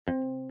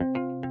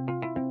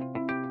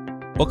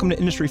Welcome to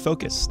Industry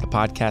Focus, the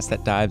podcast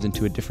that dives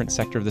into a different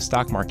sector of the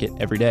stock market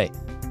every day.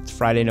 It's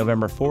Friday,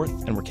 November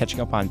 4th, and we're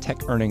catching up on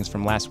tech earnings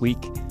from last week.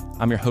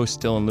 I'm your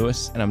host, Dylan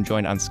Lewis, and I'm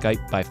joined on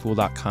Skype by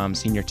Fool.com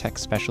senior tech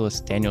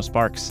specialist Daniel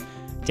Sparks.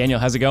 Daniel,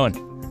 how's it going?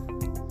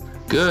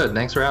 Good.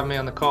 Thanks for having me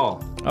on the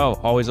call. Oh,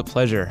 always a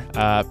pleasure.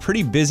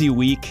 Pretty busy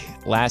week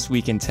last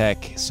week in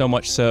tech, so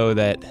much so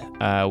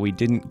that we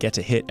didn't get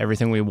to hit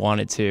everything we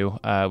wanted to.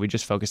 We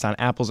just focused on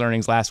Apple's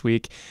earnings last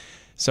week.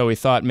 So we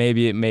thought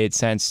maybe it made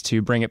sense to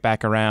bring it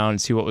back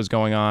around, see what was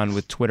going on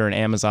with Twitter and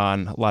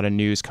Amazon. A lot of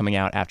news coming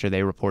out after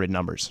they reported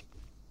numbers.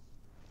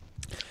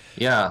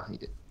 Yeah,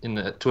 in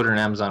the Twitter and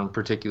Amazon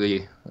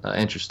particularly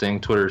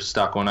interesting. Twitter's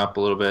stock went up a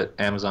little bit,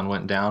 Amazon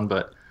went down,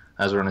 but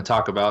as we're going to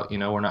talk about,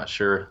 we're not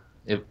sure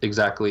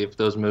exactly if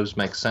those moves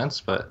make sense,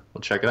 but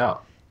we'll check it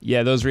out.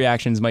 Yeah, those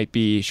reactions might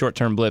be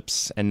short-term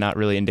blips and not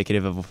really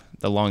indicative of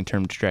the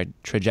long-term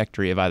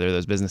trajectory of either of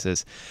those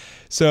businesses.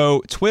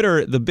 So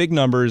Twitter, the big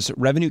numbers,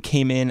 revenue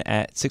came in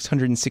at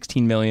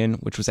 $616 million,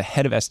 which was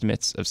ahead of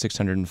estimates of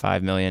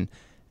 $605 million.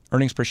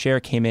 Earnings per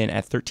share came in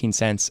at 13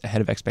 cents, ahead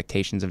of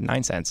expectations of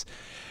 9 cents.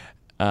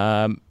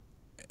 I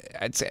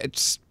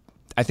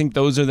think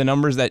those are the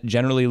numbers that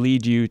generally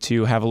lead you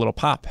to have a little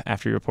pop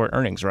after you report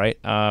earnings, right?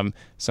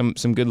 Some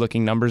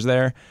good-looking numbers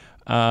there.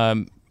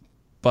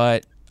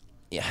 But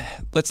yeah,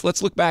 let's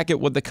look back at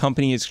what the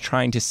company is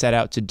trying to set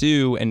out to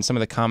do and some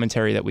of the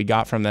commentary that we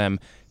got from them,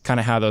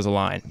 kind of how those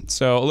align.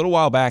 So a little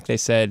while back, they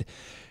said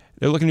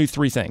they're looking to do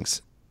three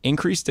things: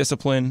 increase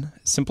discipline,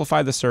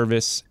 simplify the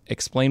service,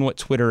 explain what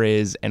Twitter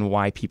is and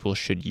why people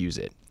should use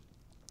it.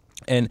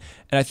 And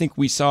I think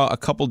we saw a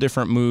couple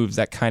different moves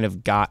that kind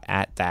of got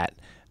at that.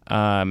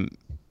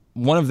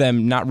 One of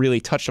them not really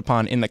touched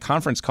upon in the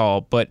conference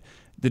call, but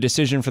the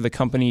decision for the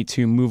company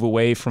to move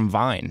away from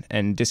Vine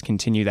and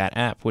discontinue that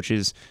app, which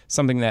is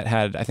something that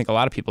had, I think, a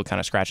lot of people kind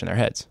of scratching their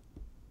heads.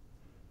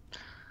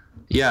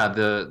 Yeah,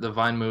 the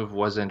Vine move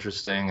was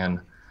interesting, and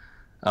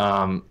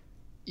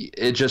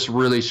it just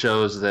really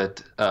shows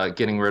that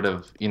getting rid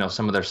of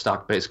some of their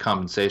stock-based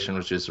compensation,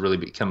 which has really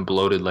become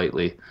bloated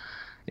lately,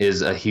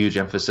 is a huge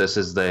emphasis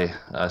as they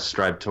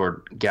strive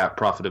toward GAAP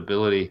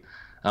profitability.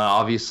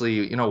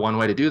 Obviously, one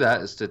way to do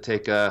that is to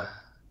take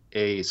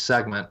a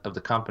segment of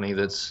the company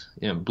that's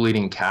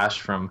bleeding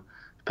cash from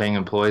paying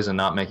employees and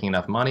not making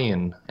enough money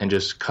and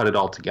just cut it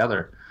all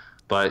together.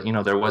 But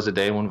there was a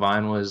day when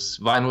Vine was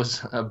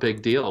a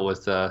big deal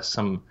with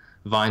some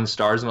Vine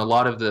stars, and a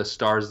lot of the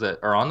stars that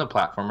are on the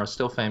platform are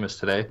still famous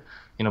today.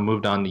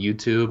 Moved on to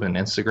YouTube and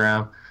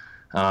Instagram.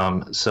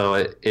 So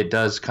it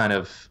does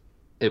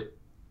it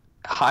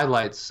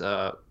highlights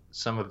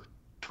some of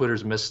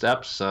Twitter's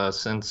missteps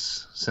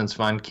since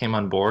Vine came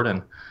on board,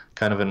 and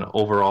kind of an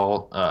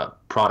overall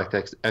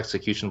product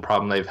execution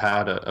problem they've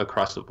had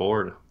across the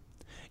board.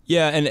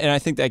 Yeah, and I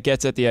think that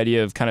gets at the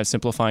idea of kind of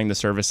simplifying the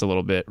service a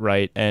little bit,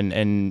 right?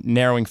 And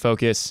narrowing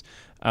focus,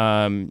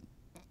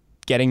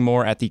 getting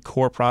more at the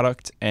core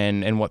product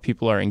and what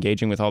people are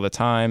engaging with all the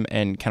time,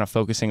 and kind of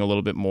focusing a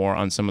little bit more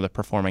on some of the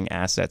performing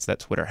assets that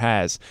Twitter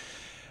has.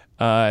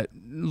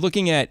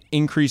 Looking at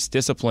increased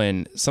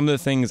discipline, some of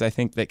the things I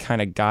think that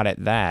kind of got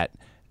at that,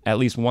 at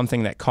least one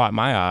thing that caught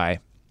my eye,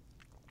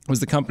 was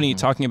the company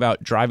talking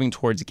about driving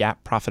towards GAAP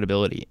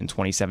profitability in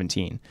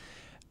 2017.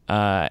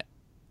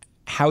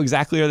 How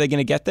exactly are they going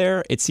to get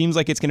there? It seems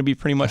like it's going to be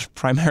pretty much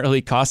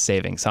primarily cost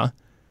savings, huh?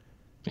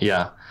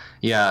 Yeah.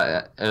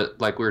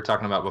 Like we were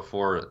talking about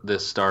before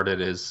this started,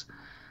 is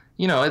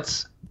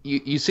it's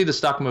you see the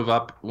stock move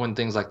up when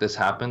things like this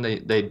happen.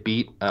 They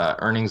beat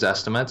earnings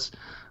estimates,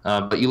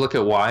 but you look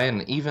at why,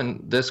 and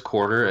even this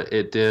quarter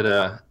it did.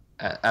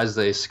 As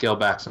they scale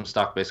back some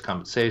stock-based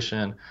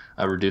compensation,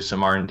 reduce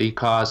some R&D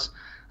costs.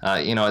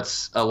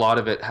 It's a lot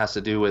of it has to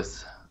do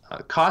with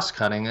cost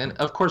cutting, and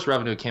of course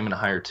revenue came in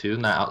higher too,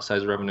 and that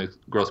outsized revenue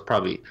growth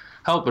probably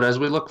helped. But as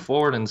we look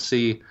forward and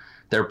see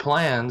their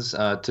plans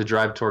to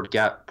drive toward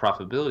GAAP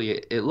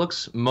profitability, it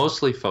looks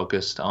mostly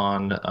focused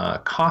on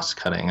cost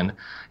cutting, and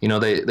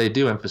they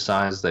do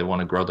emphasize they want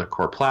to grow their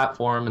core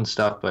platform and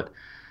stuff, but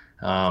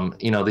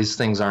these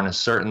things aren't as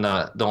certain.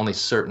 The only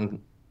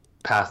certain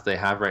path they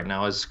have right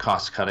now is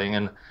cost cutting,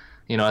 and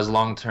as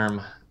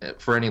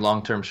for any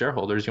long-term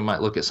shareholders, you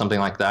might look at something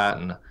like that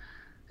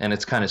and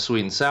it's kind of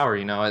sweet and sour.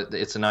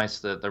 It's nice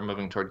that they're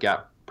moving toward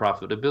GAAP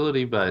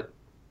profitability, but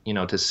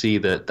to see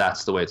that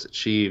that's the way it's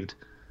achieved,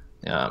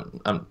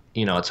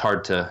 it's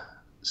hard to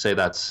say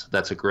that's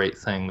a great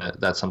thing,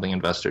 that's something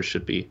investors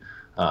should be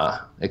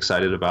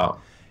excited about.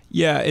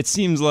 Yeah, it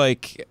seems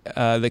like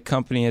the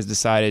company has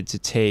decided to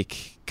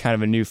take kind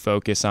of a new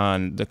focus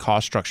on the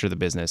cost structure of the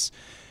business.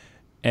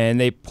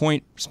 And they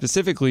point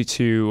specifically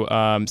to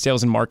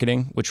sales and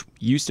marketing, which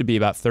used to be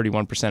about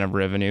 31% of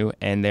revenue,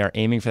 and they are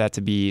aiming for that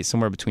to be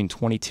somewhere between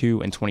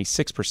 22 and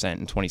 26%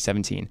 in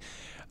 2017.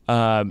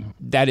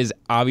 That is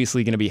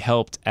obviously going to be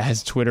helped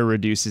as Twitter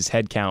reduces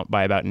headcount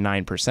by about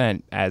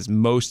 9%, as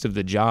most of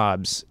the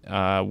jobs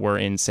were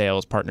in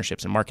sales,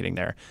 partnerships, and marketing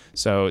there.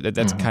 So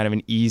that's kind of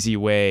an easy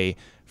way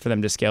for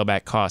them to scale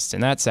back costs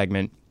in that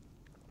segment.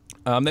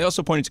 They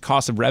also pointed to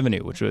cost of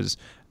revenue, which was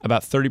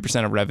about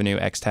 30% of revenue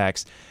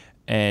ex-tax,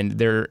 and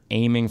they're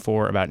aiming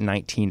for about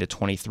 19 to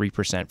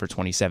 23% for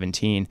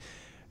 2017.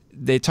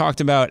 They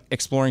talked about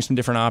exploring some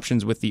different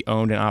options with the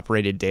owned and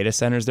operated data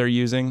centers they're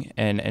using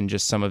and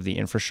just some of the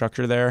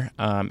infrastructure there,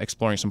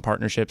 exploring some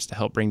partnerships to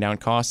help bring down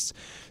costs.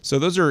 So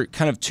those are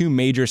kind of two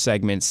major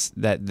segments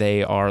that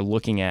they are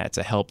looking at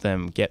to help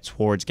them get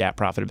towards GAAP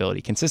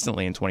profitability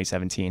consistently in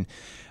 2017.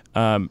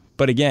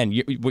 But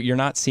again, what you're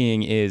not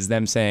seeing is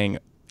them saying,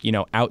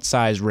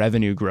 outsized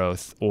revenue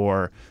growth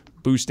or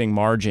boosting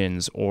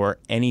margins or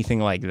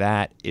anything like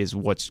that is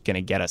what's going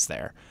to get us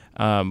there.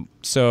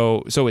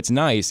 So it's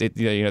nice.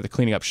 They're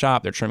cleaning up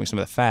shop. They're trimming some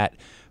of the fat,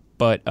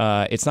 but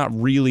it's not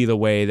really the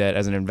way that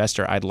as an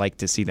investor I'd like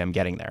to see them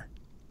getting there.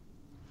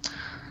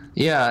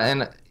 Yeah,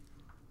 and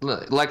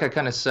like I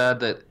kind of said,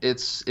 that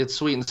it's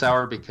sweet and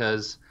sour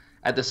because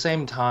at the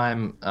same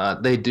time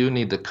they do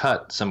need to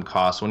cut some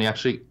costs. When you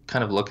actually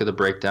kind of look at the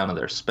breakdown of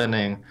their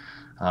spending,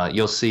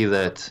 you'll see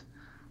that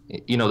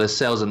the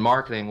sales and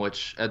marketing,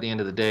 which at the end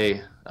of the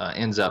day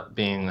ends up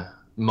being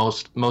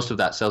most of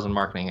that sales and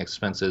marketing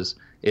expenses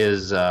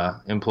is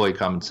employee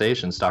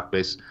compensation,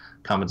 stock-based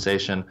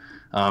compensation.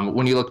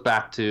 When you look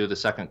back to the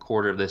second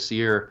quarter of this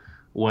year,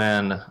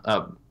 when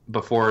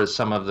before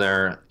some of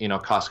their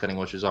cost cutting,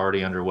 which is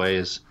already underway,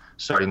 is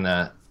starting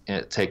to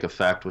take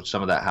effect, which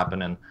some of that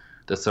happened in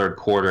the third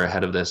quarter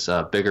ahead of this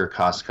bigger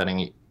cost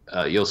cutting,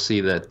 you'll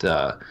see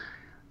that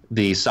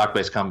the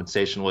stock-based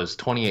compensation was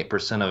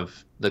 28%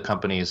 of the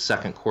company's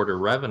second quarter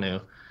revenue.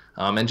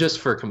 And just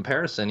for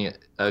comparison,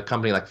 a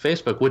company like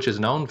Facebook, which is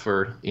known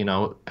for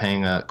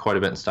paying quite a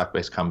bit in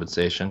stock-based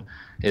compensation,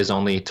 is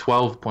only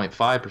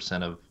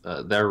 12.5%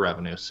 of their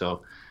revenue.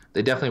 So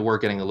they definitely were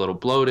getting a little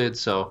bloated.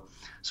 So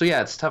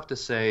yeah, it's tough to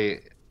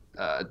say.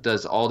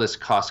 Does all this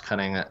cost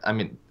cutting? I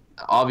mean,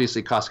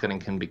 obviously cost cutting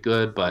can be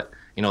good, but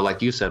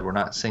like you said, we're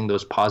not seeing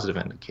those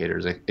positive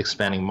indicators,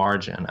 expanding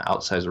margin,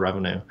 outsized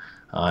revenue,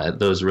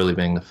 those really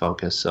being the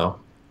focus. So.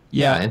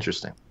 Yeah,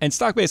 interesting. And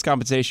stock-based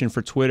compensation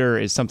for Twitter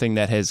is something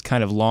that has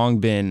kind of long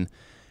been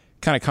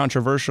kind of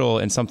controversial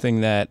and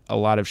something that a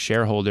lot of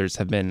shareholders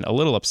have been a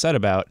little upset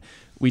about.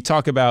 We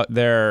talk about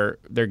their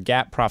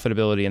GAAP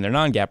profitability and their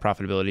non-GAAP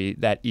profitability.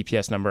 That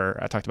EPS number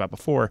I talked about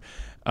before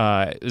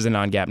is a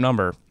non-GAAP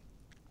number.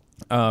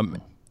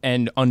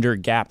 And under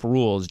GAAP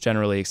rules,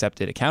 generally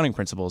accepted accounting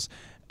principles,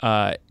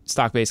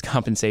 stock-based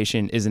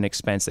compensation is an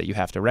expense that you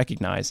have to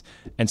recognize.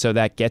 And so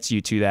that gets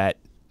you to that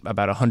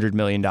about $100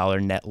 million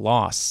net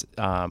loss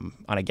on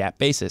a GAAP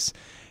basis.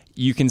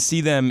 You can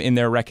see them in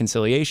their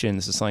reconciliation.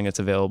 This is something that's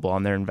available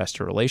on their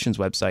investor relations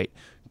website,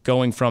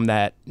 going from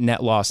that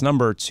net loss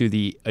number to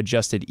the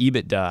adjusted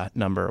EBITDA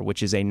number,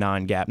 which is a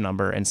non-GAAP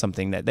number and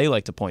something that they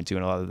like to point to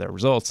in a lot of their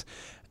results.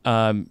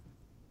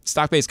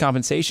 Stock-based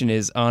compensation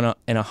is on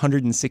an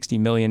 $160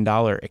 million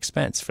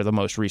expense for the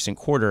most recent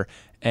quarter,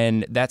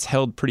 and that's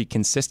held pretty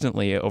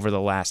consistently over the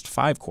last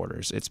 5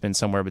 quarters. It's been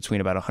somewhere between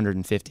about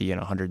 150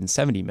 and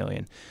 170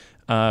 million.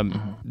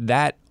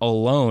 That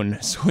alone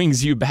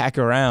swings you back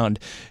around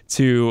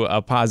to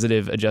a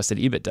positive adjusted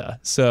EBITDA.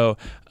 So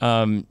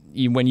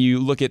when you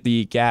look at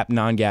the GAAP,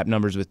 non-GAAP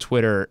numbers with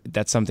Twitter,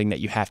 that's something that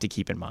you have to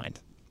keep in mind.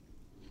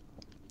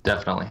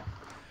 Definitely.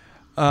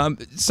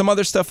 Some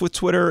other stuff with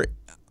Twitter.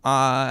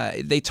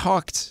 They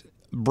talked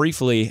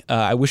briefly,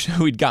 I wish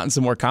we'd gotten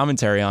some more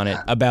commentary on it,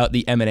 about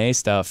the M&A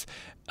stuff.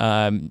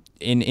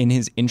 In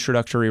his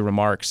introductory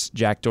remarks,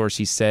 Jack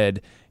Dorsey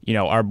said,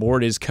 our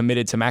board is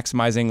committed to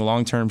maximizing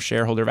long-term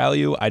shareholder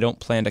value. I don't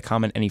plan to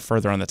comment any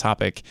further on the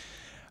topic.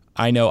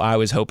 I know I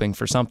was hoping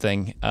for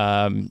something.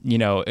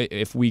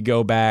 If we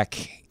go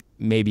back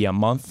maybe a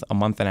month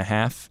and a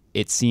half,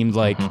 it seemed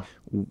like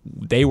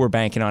they were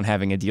banking on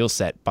having a deal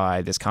set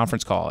by this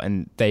conference call,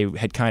 and they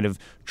had kind of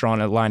drawn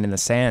a line in the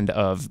sand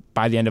of,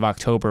 by the end of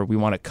October, we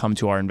want to come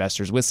to our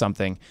investors with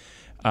something.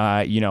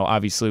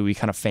 Obviously we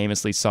kind of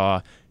famously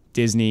saw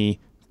Disney,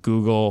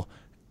 Google,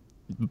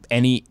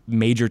 any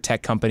major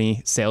tech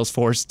company,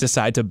 Salesforce,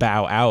 decide to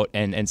bow out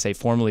and say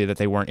formally that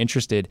they weren't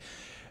interested.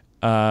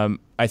 I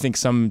think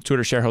some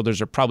Twitter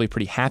shareholders are probably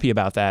pretty happy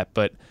about that,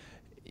 but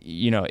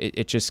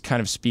it just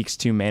kind of speaks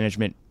to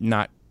management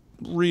not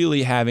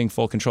really having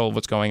full control of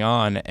what's going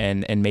on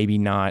and maybe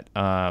not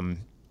having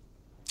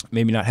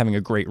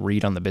a great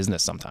read on the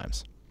business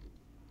sometimes.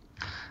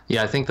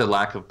 Yeah, I think the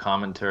lack of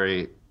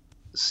commentary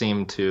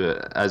seemed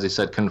to, as you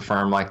said,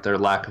 confirm their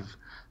lack of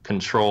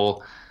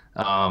control.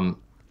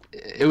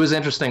 It was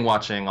interesting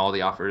watching all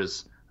the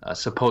offers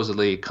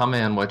supposedly come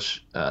in,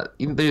 which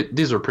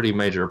these were pretty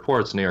major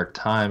reports, New York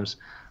Times,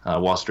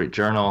 Wall Street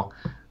Journal.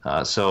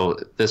 So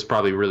this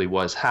probably really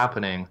was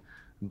happening.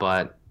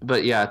 But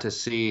yeah, to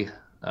see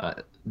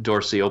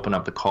Dorsey open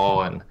up the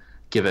call and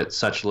give it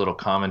such little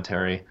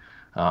commentary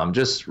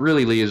just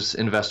really leaves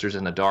investors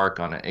in the dark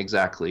on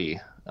exactly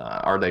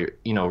are they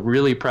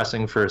really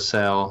pressing for a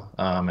sale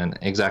and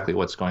exactly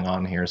what's going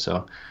on here.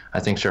 So I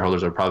think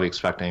shareholders are probably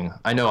expecting,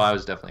 I know I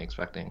was definitely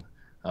expecting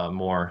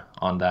more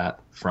on that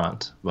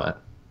front.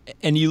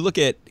 And you look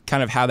at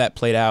kind of how that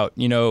played out,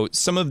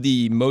 some of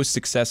the most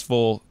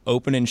successful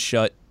open and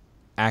shut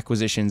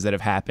acquisitions that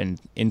have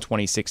happened in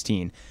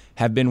 2016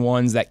 have been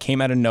ones that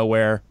came out of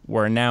nowhere,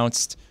 were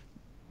announced,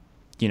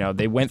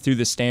 they went through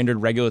the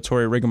standard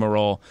regulatory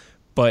rigmarole,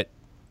 but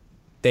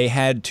they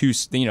had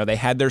they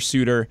had their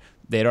suitor,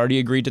 they had already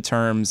agreed to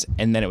terms,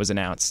 and then it was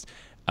announced.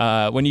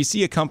 When you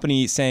see a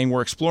company saying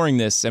we're exploring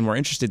this and we're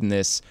interested in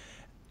this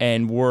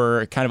and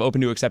we're kind of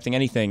open to accepting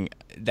anything,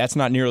 that's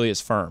not nearly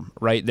as firm,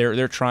 right?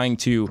 They're trying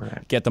to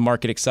get the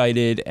market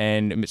excited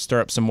and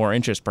stir up some more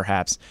interest,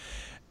 perhaps.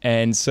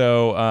 And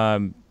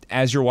so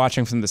as you're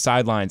watching from the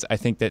sidelines, I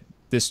think that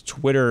this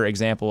Twitter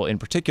example in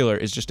particular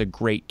is just a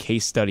great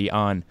case study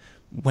on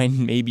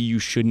when maybe you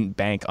shouldn't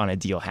bank on a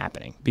deal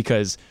happening,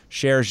 because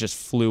shares just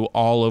flew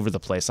all over the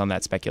place on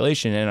that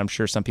speculation. And I'm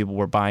sure some people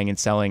were buying and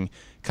selling,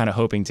 kind of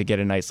hoping to get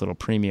a nice little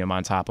premium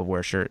on top of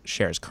where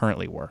shares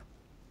currently were.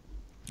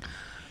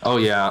 Oh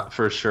yeah,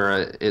 for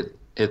sure.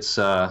 It's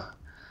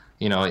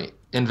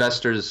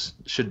investors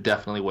should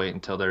definitely wait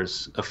until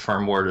there's a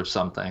firm word of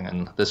something.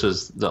 And this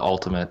was the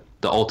ultimate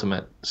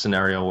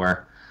scenario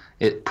where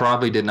it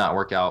probably did not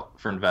work out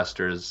for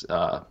investors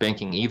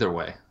banking either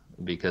way,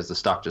 because the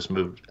stock just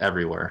moved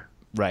everywhere.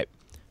 Right.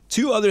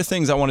 Two other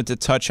things I wanted to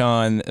touch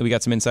on, we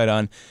got some insight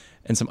on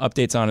and some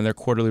updates on in their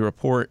quarterly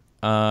report.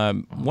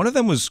 One of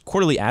them was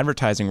quarterly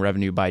advertising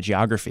revenue by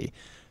geography.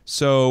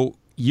 So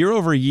year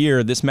over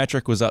year, this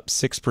metric was up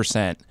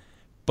 6%,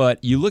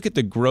 but you look at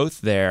the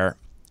growth there,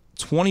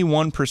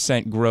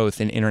 21%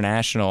 growth in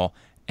international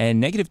and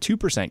negative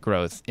 2%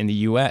 growth in the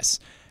U.S.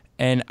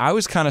 And I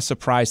was kind of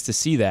surprised to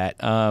see that.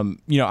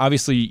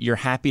 Obviously you're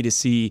happy to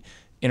see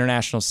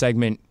international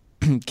segment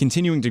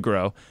continuing to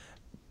grow,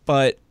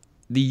 but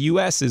the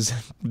U.S. is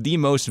the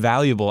most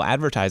valuable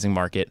advertising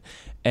market.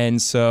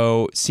 And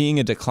so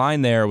seeing a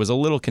decline there was a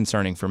little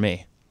concerning for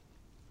me.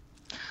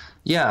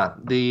 Yeah,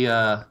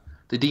 the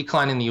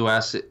decline in the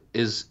U.S.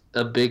 is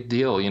a big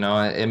deal.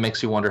 It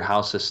makes you wonder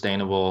how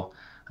sustainable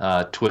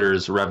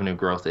Twitter's revenue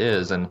growth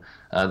is. And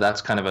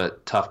that's kind of a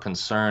tough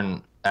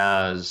concern,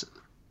 as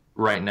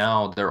right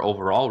now their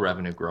overall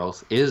revenue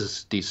growth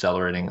is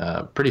decelerating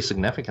pretty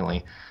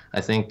significantly.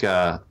 I think,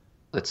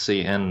 let's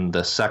see, in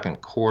the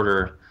second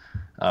quarter,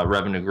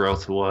 revenue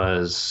growth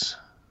was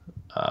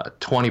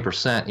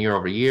 20% year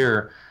over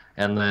year,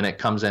 and then it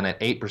comes in at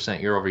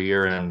 8% year over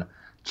year in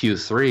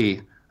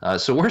Q3.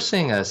 So we're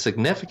seeing a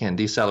significant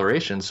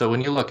deceleration. So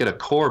when you look at a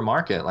core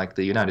market like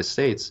the United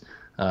States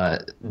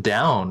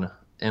down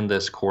in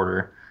this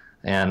quarter,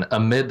 and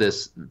amid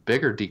this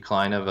bigger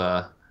decline of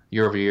a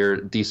year-over-year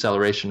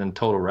deceleration in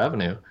total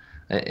revenue,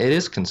 it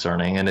is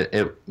concerning, and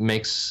it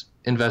makes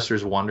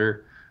investors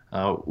wonder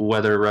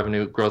whether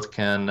revenue growth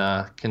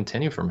can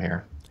continue from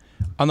here.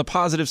 On the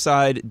positive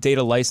side,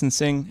 data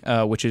licensing,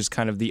 which is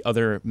kind of the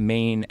other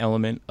main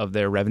element of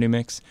their revenue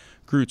mix,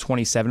 grew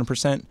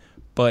 27%,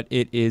 but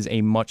it is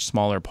a much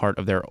smaller part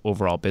of their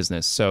overall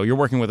business. So you're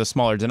working with a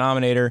smaller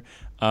denominator,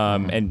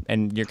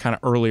 and you're kind of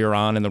earlier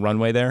on in the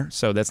runway there,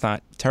 so that's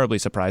not terribly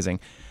surprising.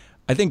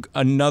 I think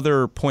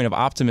another point of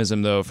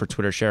optimism, though, for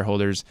Twitter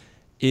shareholders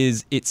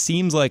is it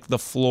seems like the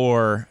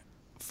floor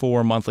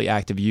for monthly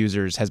active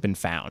users has been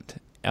found.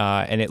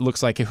 And it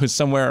looks like it was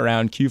somewhere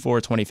around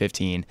Q4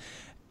 2015.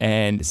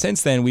 And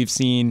since then, we've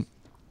seen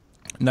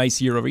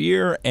nice year over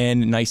year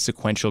and nice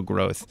sequential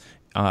growth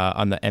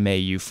on the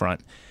MAU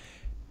front.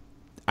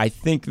 I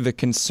think the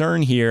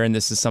concern here, and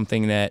this is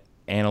something that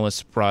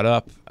analysts brought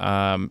up,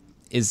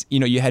 is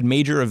you had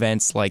major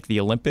events like the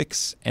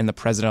Olympics and the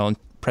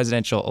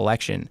presidential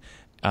election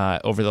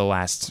over the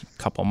last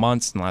couple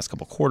months and the last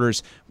couple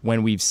quarters,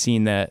 when we've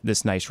seen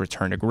this nice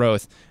return to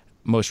growth.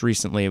 Most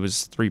recently, it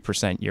was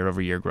 3%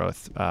 year-over-year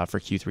growth for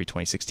Q3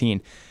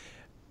 2016.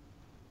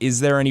 Is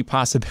there any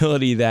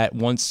possibility that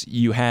once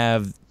you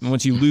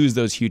lose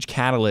those huge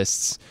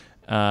catalysts,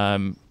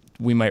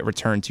 we might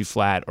return to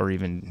flat or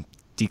even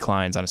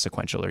declines on a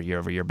sequential or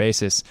year-over-year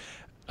basis?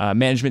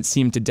 Management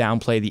seemed to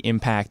downplay the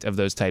impact of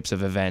those types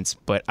of events,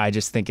 but I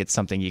just think it's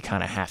something you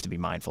kind of have to be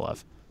mindful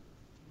of.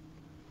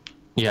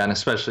 Yeah, and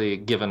especially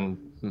given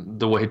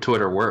the way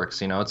Twitter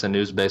works, it's a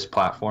news-based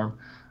platform.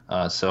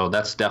 So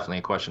that's definitely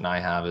a question I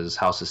have, is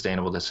how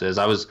sustainable this is.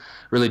 I was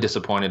really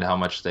disappointed how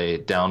much they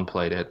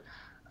downplayed it,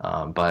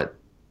 but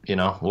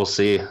we'll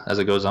see as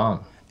it goes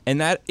on.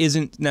 And that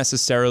isn't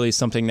necessarily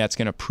something that's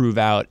going to prove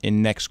out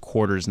in next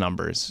quarter's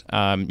numbers.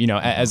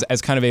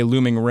 As kind of a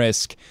looming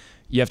risk,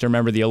 you have to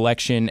remember the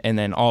election and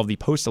then all of the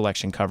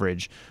post-election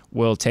coverage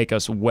will take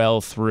us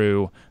well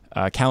through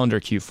calendar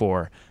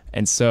Q4.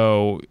 And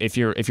so if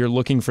you're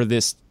looking for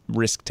this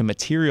risk to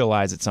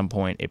materialize at some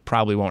point, it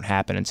probably won't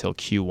happen until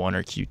Q1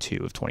 or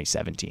Q2 of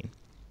 2017.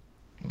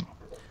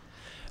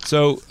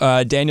 So,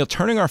 Daniel,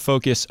 turning our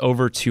focus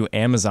over to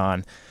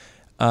Amazon,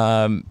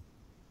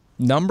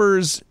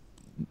 numbers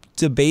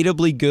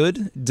debatably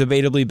good,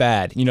 debatably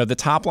bad. The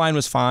top line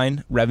was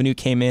fine. Revenue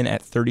came in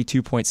at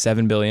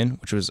 $32.7 billion,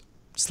 which was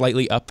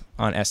slightly up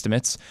on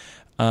estimates.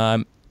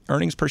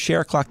 Earnings per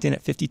share clocked in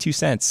at 52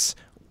 cents,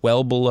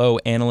 well below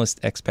analyst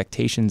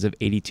expectations of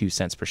 82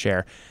 cents per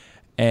share.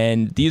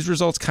 And these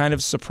results kind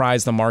of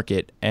surprised the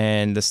market,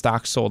 and the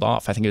stock sold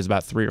off. I think it was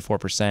about 3 or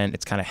 4%.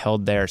 It's kind of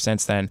held there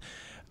since then.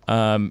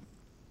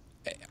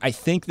 I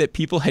think that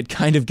people had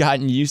kind of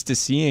gotten used to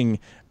seeing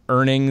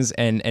earnings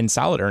and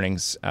solid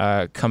earnings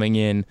coming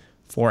in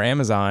for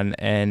Amazon,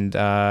 and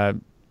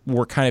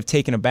were kind of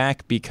taken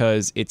aback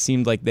because it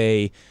seemed like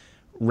they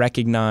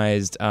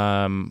recognized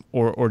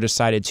or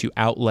decided to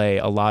outlay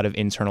a lot of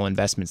internal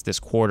investments this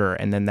quarter,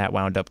 and then that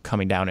wound up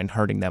coming down and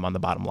hurting them on the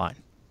bottom line.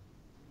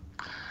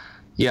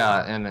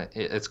 Yeah, and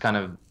it's kind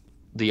of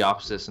the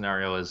opposite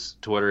scenario as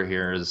Twitter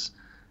here is,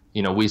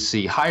 we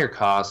see higher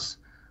costs,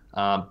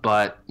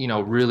 but,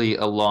 really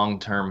a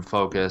long-term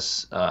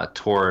focus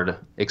toward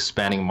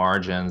expanding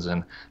margins.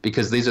 And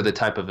because these are the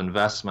type of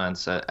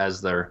investments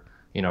as they're,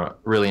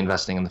 really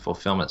investing in the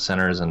fulfillment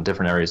centers and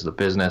different areas of the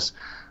business,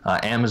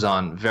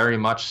 Amazon very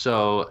much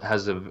so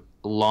has a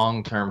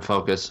long-term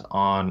focus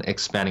on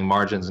expanding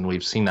margins, and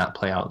we've seen that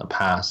play out in the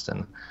past.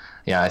 And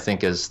yeah, I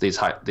think as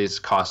these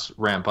costs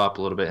ramp up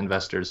a little bit,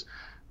 investors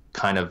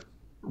kind of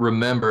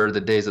remember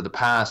the days of the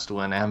past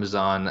when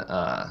Amazon,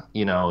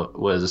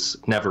 was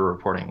never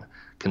reporting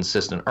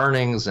consistent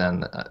earnings,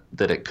 and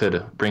that it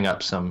could bring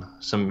up some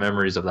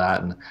memories of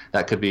that, and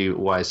that could be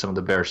why some of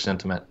the bearish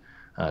sentiment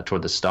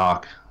toward the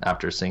stock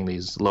after seeing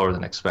these lower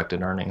than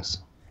expected earnings.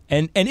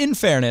 And in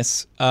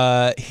fairness,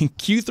 in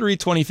Q3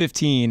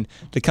 2015,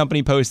 the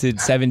company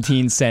posted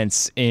 17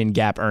 cents in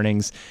GAAP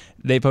earnings.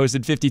 They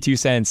posted 52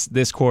 cents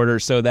this quarter,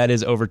 so that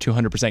is over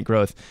 200%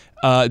 growth.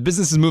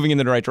 Business is moving in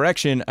the right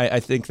direction. I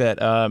think that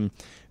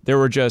there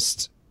were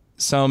just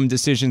some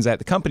decisions that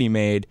the company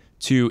made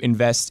to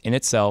invest in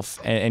itself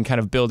and kind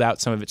of build out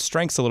some of its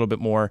strengths a little bit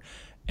more,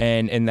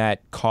 and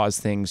that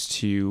caused things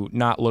to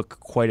not look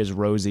quite as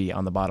rosy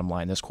on the bottom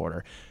line this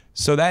quarter.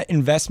 So that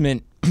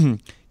investment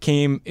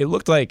came, it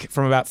looked like,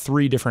 from about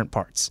 3 different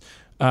parts.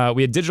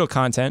 We had digital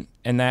content,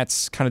 and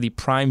that's kind of the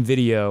Prime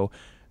Video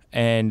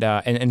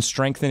and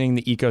strengthening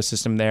the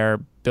ecosystem there,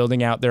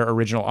 building out their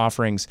original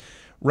offerings.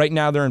 Right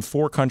now, they're in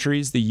 4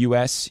 countries, the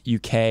US,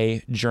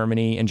 UK,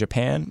 Germany, and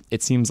Japan.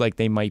 It seems like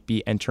they might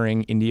be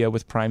entering India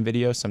with Prime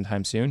Video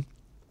sometime soon.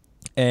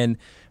 And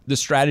the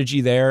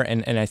strategy there,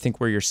 and I think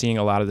where you're seeing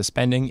a lot of the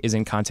spending, is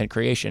in content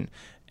creation,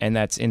 and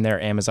that's in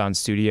their Amazon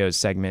Studios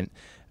segment.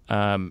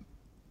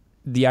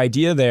 The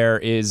idea there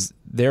is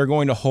they're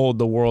going to hold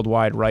the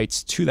worldwide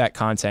rights to that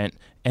content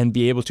and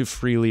be able to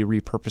freely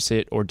repurpose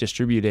it or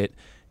distribute it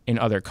in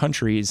other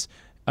countries,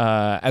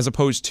 as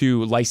opposed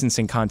to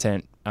licensing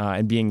content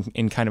and being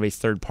in kind of a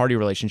third-party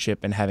relationship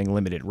and having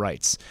limited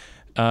rights.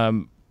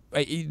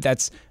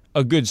 That's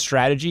a good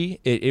strategy.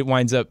 It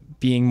winds up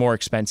being more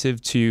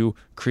expensive to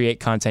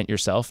create content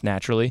yourself,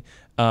 naturally,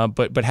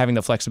 but having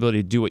the flexibility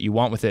to do what you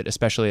want with it,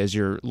 especially as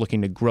you're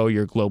looking to grow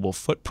your global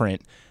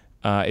footprint,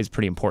 is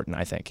pretty important,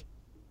 I think.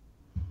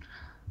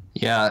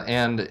 Yeah,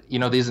 and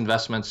these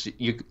investments,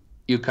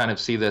 you kind of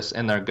see this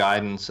in their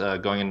guidance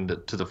going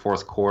into the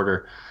fourth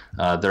quarter.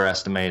 They're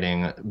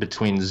estimating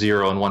between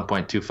 $0 and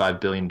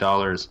 $1.25 billion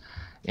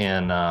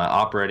in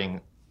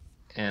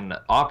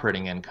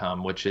operating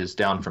income, which is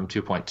down from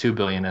 $2.2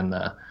 billion in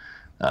the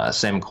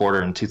same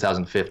quarter in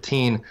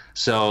 2015.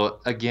 So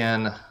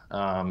again,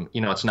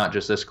 it's not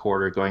just this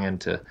quarter. Going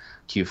into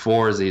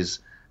Q4 as these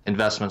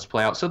investments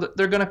play out, so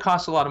they're going to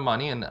cost a lot of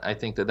money, and I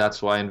think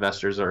that's why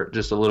investors are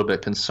just a little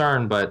bit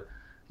concerned. But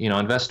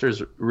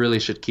investors really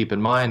should keep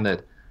in mind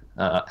that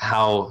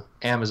how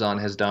Amazon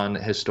has done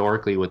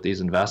historically with these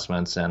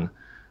investments, and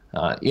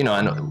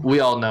and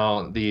we all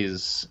know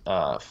these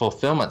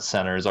fulfillment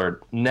centers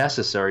are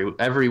necessary.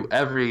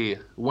 Every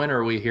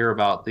winter we hear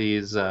about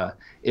these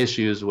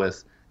issues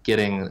with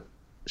getting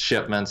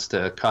shipments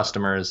to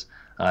customers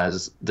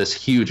as this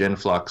huge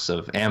influx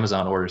of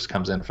Amazon orders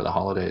comes in for the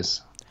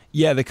holidays.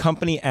 Yeah, the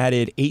company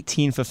added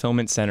 18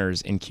 fulfillment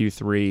centers in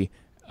Q3.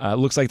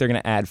 Looks like they're going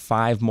to add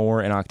 5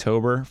 more in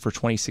October. For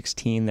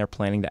 2016, they're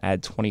planning to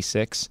add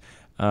 26.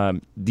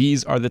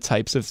 These are the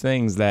types of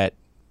things that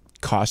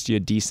cost you a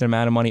decent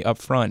amount of money up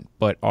front,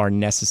 but are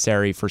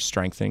necessary for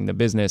strengthening the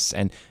business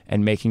and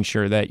making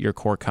sure that your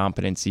core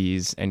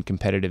competencies and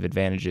competitive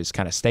advantages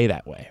kind of stay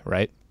that way,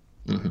 right?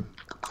 Mm-hmm.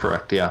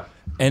 Correct, yeah.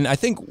 And I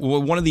think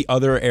one of the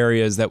other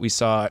areas that we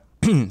saw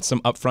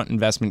some upfront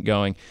investment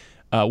going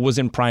was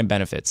in Prime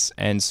benefits.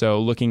 And so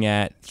looking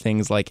at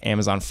things like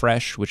Amazon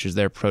Fresh, which is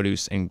their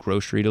produce and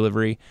grocery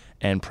delivery,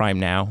 and Prime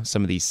Now,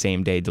 some of these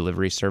same-day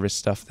delivery service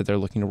stuff that they're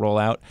looking to roll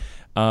out.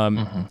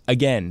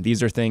 Again,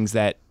 these are things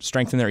that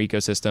strengthen their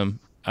ecosystem,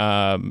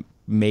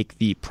 make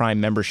the Prime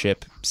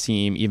membership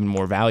seem even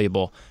more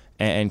valuable,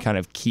 and kind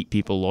of keep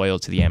people loyal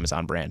to the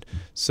Amazon brand.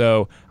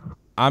 So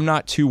I'm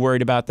not too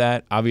worried about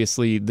that.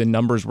 Obviously, the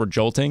numbers were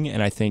jolting,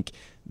 and I think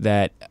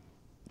that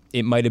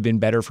it might have been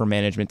better for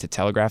management to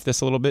telegraph this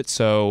a little bit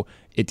so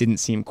it didn't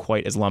seem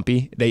quite as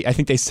lumpy. I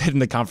think they said in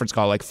the conference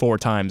call like 4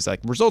 times,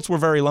 like, results were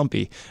very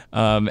lumpy.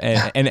 And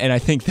I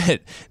think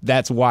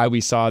that's why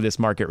we saw this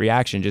market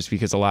reaction, just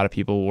because a lot of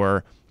people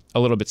were a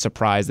little bit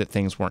surprised that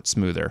things weren't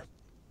smoother.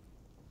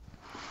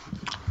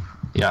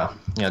 Yeah,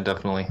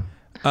 definitely.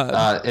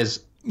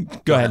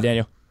 Go ahead,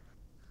 Daniel.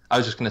 I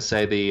was just going to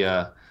say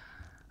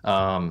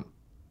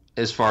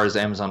as far as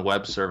Amazon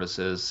Web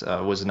Services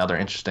was another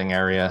interesting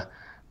area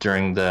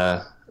during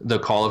the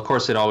call. Of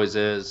course, it always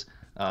is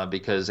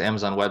because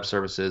Amazon Web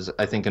Services,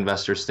 I think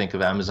investors think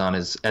of Amazon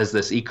as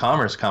this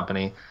e-commerce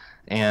company.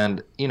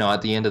 And,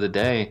 at the end of the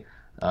day,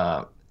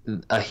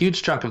 a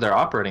huge chunk of their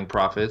operating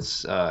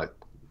profits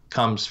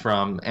comes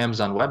from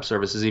Amazon Web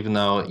Services, even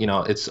though,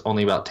 it's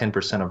only about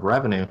 10% of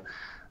revenue.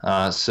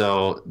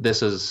 So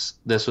this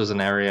was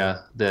an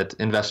area that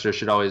investors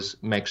should always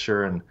make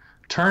sure and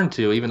turn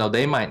to, even though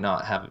they might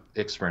not have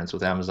experience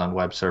with Amazon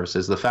Web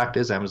Services. The fact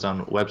is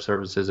Amazon Web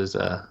Services is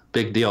a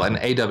big deal, and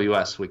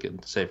AWS we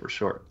could say for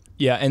short.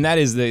 Yeah, and that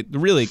is the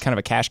really kind of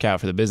a cash cow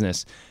for the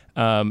business.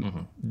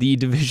 The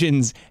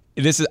division's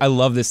I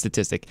love this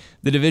statistic.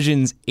 The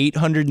division's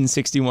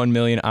 $861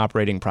 million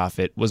operating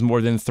profit was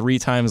more than 3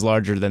 times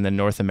larger than the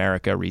North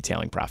America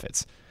retailing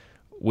profits,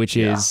 which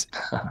is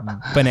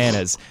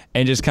bananas,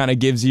 and just kind of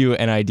gives you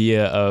an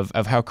idea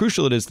of how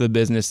crucial it is to the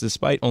business,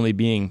 despite only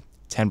being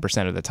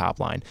 10% of the top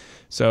line.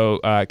 So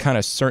kind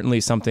of certainly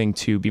something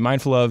to be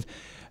mindful of.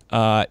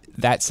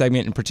 That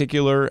segment in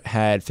particular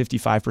had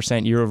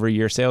 55%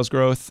 year-over-year sales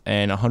growth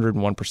and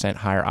 101%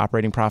 higher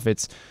operating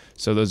profits.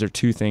 So those are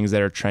 2 things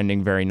that are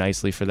trending very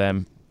nicely for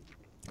them.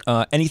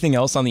 Anything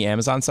else on the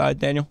Amazon side,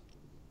 Daniel?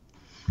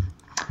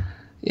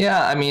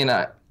 Yeah, I mean,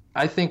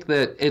 I think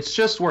that it's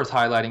just worth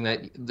highlighting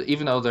that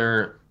even though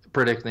they're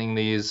predicting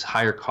these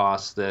higher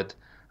costs, that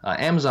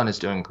Amazon is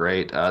doing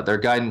great. Their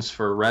guidance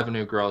for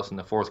revenue growth in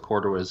the fourth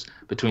quarter was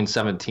between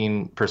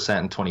 17%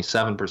 and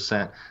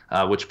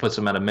 27%, which puts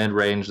them at a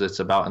mid-range that's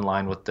about in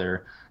line with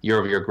their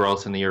year-over-year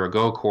growth in the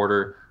year-ago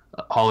quarter,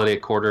 holiday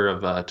quarter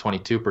of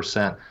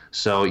 22%.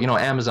 So,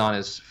 Amazon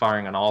is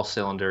firing on all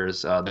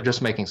cylinders. They're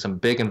just making some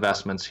big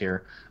investments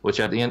here, which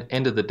at the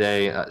end of the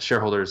day,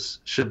 shareholders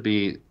should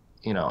be,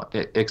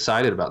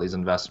 excited about these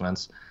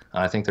investments.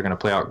 I think they're going to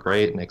play out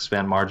great and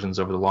expand margins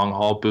over the long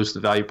haul, boost the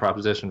value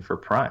proposition for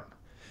Prime.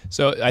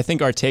 So I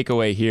think our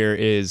takeaway here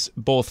is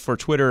both for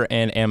Twitter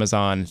and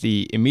Amazon,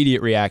 the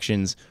immediate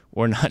reactions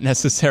were not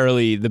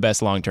necessarily the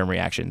best long-term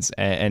reactions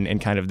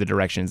and kind of the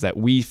directions that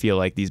we feel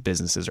like these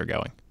businesses are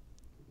going.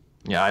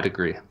 Yeah, I'd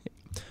agree.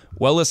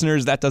 Well,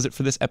 listeners, that does it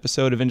for this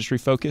episode of Industry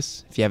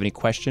Focus. If you have any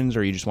questions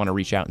or you just want to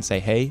reach out and say,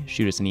 hey,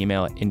 shoot us an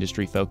email at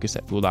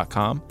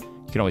industryfocus@fool.com.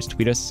 You can always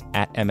tweet us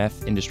at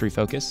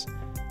MFIndustryFocus.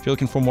 If you're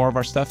looking for more of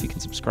our stuff, you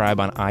can subscribe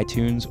on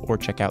iTunes or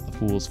check out the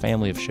Fool's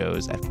family of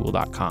shows at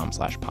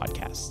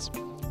fool.com/podcasts.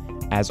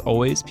 As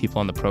always, people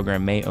on the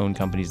program may own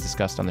companies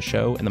discussed on the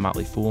show, and the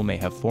Motley Fool may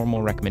have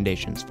formal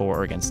recommendations for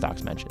or against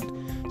stocks mentioned.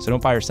 So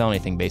don't buy or sell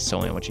anything based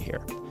solely on what you hear.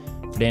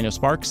 For Daniel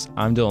Sparks,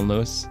 I'm Dylan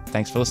Lewis.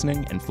 Thanks for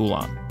listening, and Fool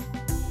on.